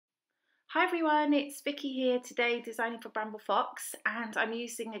Hi everyone, it's Vicky here today designing for Bramble Fox, and I'm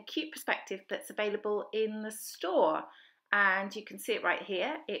using a cute perspective that's available in the store, and you can see it right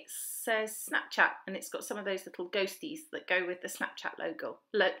here. It says Snapchat and it's got some of those little ghosties that go with the Snapchat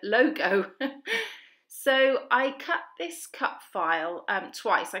logo. So I cut this cut file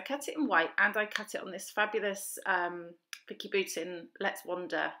twice. I cut it in white and I cut it on this fabulous Vicki Let's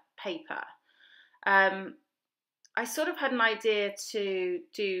Wander paper. I sort of had an idea to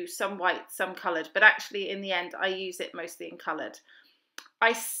do some white, some coloured, but actually in the end I use it mostly in coloured.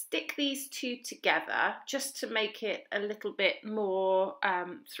 I stick these two together just to make it a little bit more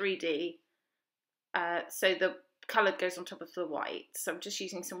 3D, so the coloured goes on top of the white. So I'm just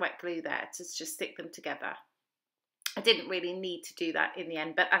using some wet glue there to just stick them together. I didn't really need to do that in the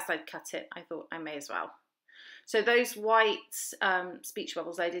end, but as I'd cut it, I thought I may as well. So those white speech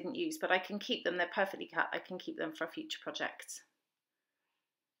bubbles I didn't use, but I can keep them, they're perfectly cut, I can keep them for a future project.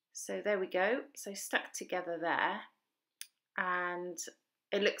 So there we go, so stuck together there, and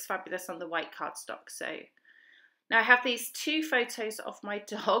it looks fabulous on the white cardstock. So now I have these two photos of my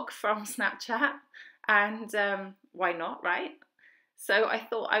dog from Snapchat, and why not, right? So I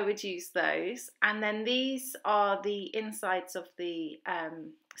thought I would use those, and then these are the insides of the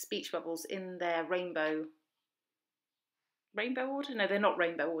speech bubbles in their rainbow order? No, they're not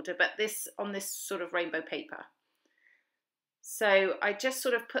rainbow order, but this on this sort of rainbow paper. So I just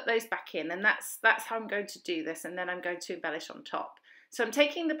sort of put those back in, and that's how I'm going to do this, and then I'm going to embellish on top. So I'm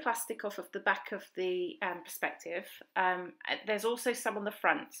taking the plastic off of the back of the perspective. There's also some on the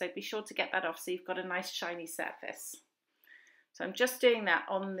front, so be sure to get that off so you've got a nice shiny surface. So I'm just doing that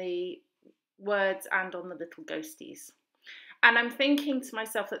on the words and on the little ghosties. And I'm thinking to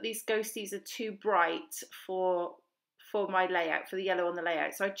myself that these ghosties are too bright for my layout, for the yellow on the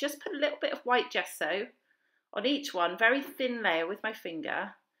layout. So I just put a little bit of white gesso on each one, very thin layer with my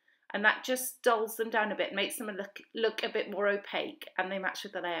finger, and that just dulls them down a bit, makes them look a bit more opaque, and they match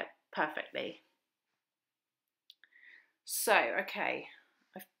with the layout perfectly. So, okay,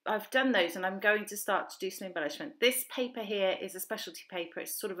 I've done those, and I'm going to start to do some embellishment. This paper here is a specialty paper.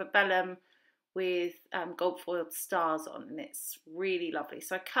 It's sort of a vellum with gold foiled stars on, and it's really lovely.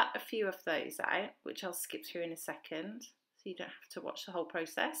 So I cut a few of those out, which I'll skip through in a second, so you don't have to watch the whole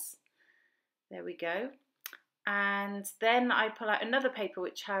process. There we go. And then I pull out another paper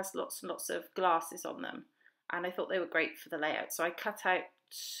which has lots and lots of glasses on them, and I thought they were great for the layout. So I cut out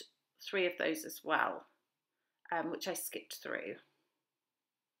 3 of those as well, which I skipped through.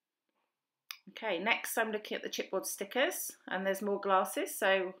 Okay, next I'm looking at the chipboard stickers, and there's more glasses,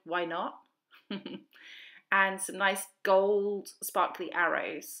 so why not? And some nice gold sparkly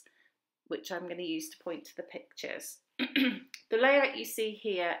arrows, which I'm going to use to point to the pictures. The layout you see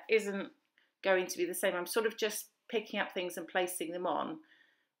here isn't going to be the same. I'm sort of just picking up things and placing them on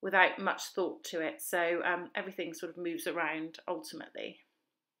without much thought to it, so everything sort of moves around ultimately.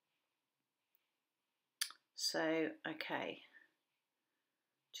 So, okay,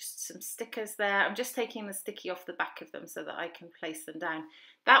 just some stickers there. I'm just taking the sticky off the back of them so that I can place them down.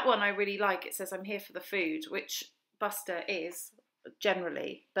 That one I really like. It says I'm here for the food, which Buster is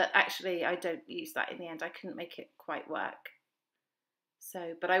generally, but actually I don't use that in the end. I couldn't make it quite work.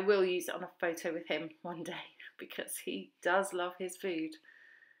 So, but I will use it on a photo with him one day because he does love his food.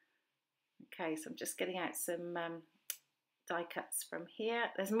 Okay, so I'm just getting out some die cuts from here.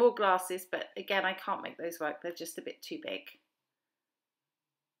 There's more glasses, but again, I can't make those work. They're just a bit too big.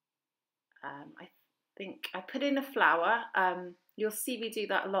 I think I put in a flower. You'll see me do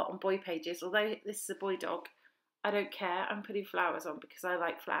that a lot on boy pages. Although this is a boy dog, I don't care. I'm putting flowers on because I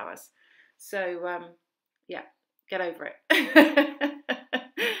like flowers. So yeah, get over it.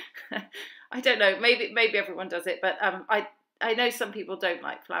 I don't know. Maybe everyone does it, but I know some people don't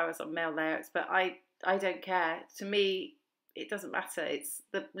like flowers on male layouts, but I don't care. To me, it doesn't matter. It's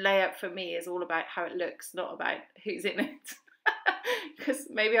the layout for me is all about how it looks, not about who's in it. Because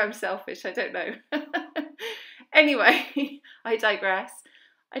maybe I'm selfish, I don't know. Anyway, I digress.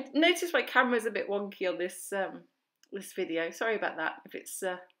 I noticed my camera's a bit wonky on this this video. Sorry about that if it's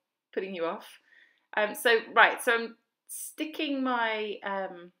putting you off. So I'm sticking my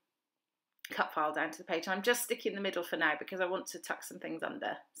cut file down to the page. I'm just sticking the middle for now because I want to tuck some things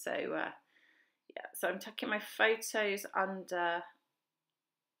under. So yeah, so I'm tucking my photos under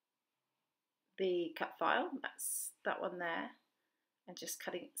the cut file. That's that one there. And just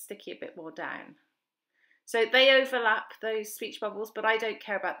cutting sticky a bit more down. So they overlap, those speech bubbles, but I don't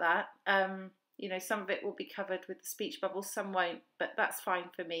care about that. You know, some of it will be covered with the speech bubbles, some won't, but that's fine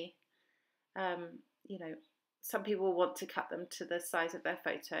for me. You know, some people will want to cut them to the size of their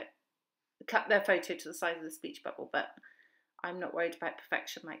photo, cut their photo to the size of the speech bubble, but I'm not worried about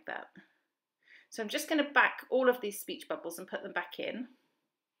perfection like that. So I'm just going to back all of these speech bubbles and put them back in.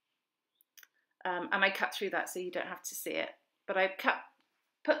 And I cut through that so you don't have to see it. But I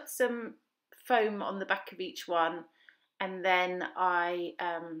put some foam on the back of each one, and then I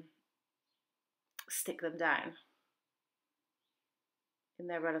stick them down in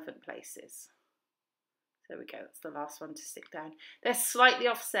their relevant places. There we go, that's the last one to stick down. They're slightly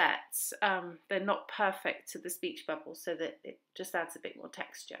offset. They're not perfect to the speech bubble, so that it just adds a bit more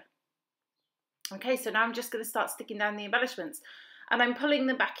texture. Okay, so now I'm just going to start sticking down the embellishments, and I'm pulling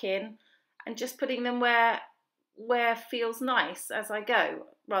them back in and just putting them where feels nice as I go,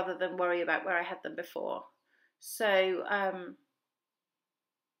 rather than worry about where I had them before. So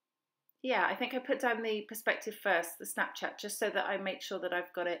yeah, I think I put down the perspective first, the Snapchat, just so that I make sure that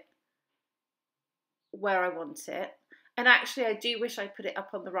I've got it where I want it. And actually I do wish I put it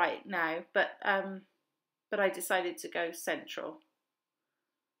up on the right now, but I decided to go central.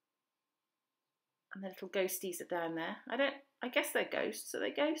 And the little ghosties are down there. I guess they're ghosts. Are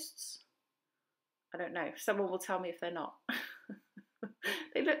they ghosts? I don't know. Someone will tell me if they're not.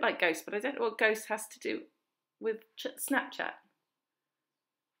 They look like ghosts, but I don't know what ghost has to do with Snapchat.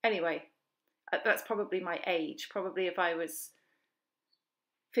 Anyway, that's probably my age. Probably if I was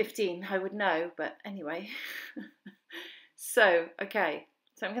 15, I would know, but anyway. So, okay.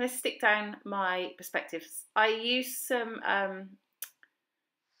 So I'm going to stick down my perspectives. I use some,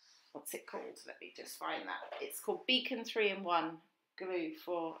 what's it called? Let me just find that. It's called Beacon 3-in-1 glue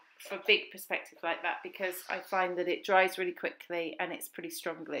for big perspective like that, because I find that it dries really quickly and it's pretty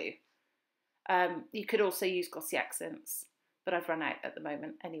strong glue. You could also use glossy accents, but I've run out at the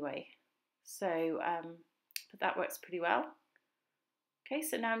moment anyway. So, but that works pretty well. Okay,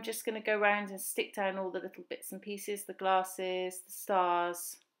 so now I'm just going to go around and stick down all the little bits and pieces, the glasses, the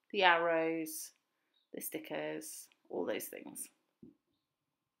stars, the arrows, the stickers, all those things.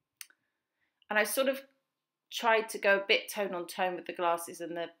 And I sort of tried to go a bit tone on tone with the glasses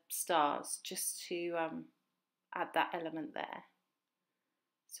and the stars, just to add that element there.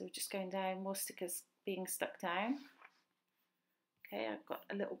 So we're just going down, more stickers being stuck down. Okay, I've got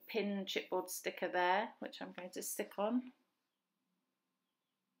a little pin chipboard sticker there, which I'm going to stick on.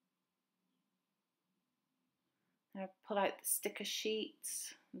 Now pull out the sticker sheet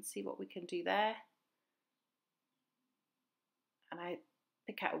and see what we can do there. And I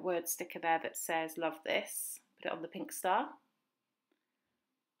pick out a word sticker there that says "Love this," put it on the pink star.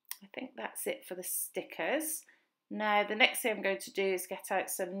 I think that's it for the stickers. Now the next thing I'm going to do is get out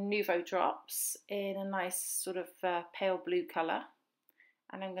some Nouveau drops in a nice sort of pale blue colour,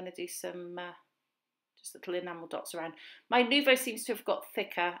 and I'm going to do some just little enamel dots around. My Nouveau seems to have got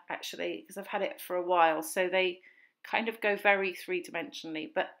thicker actually, because I've had it for a while, so they kind of go very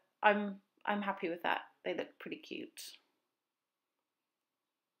three-dimensionally, but I'm happy with that. They look pretty cute.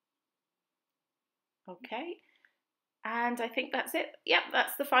 Okay, and I think that's it. Yep,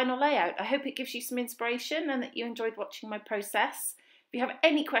 that's the final layout. I hope it gives you some inspiration and that you enjoyed watching my process. If you have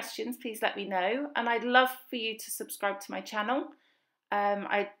any questions, please let me know, and I'd love for you to subscribe to my channel.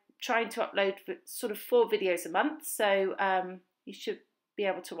 I try to upload sort of 4 videos a month, so you should be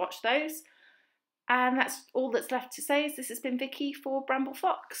able to watch those. And that's all that's left to say. Is this has been Vicky for Bramble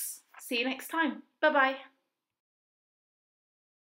Fox. See you next time. Bye bye.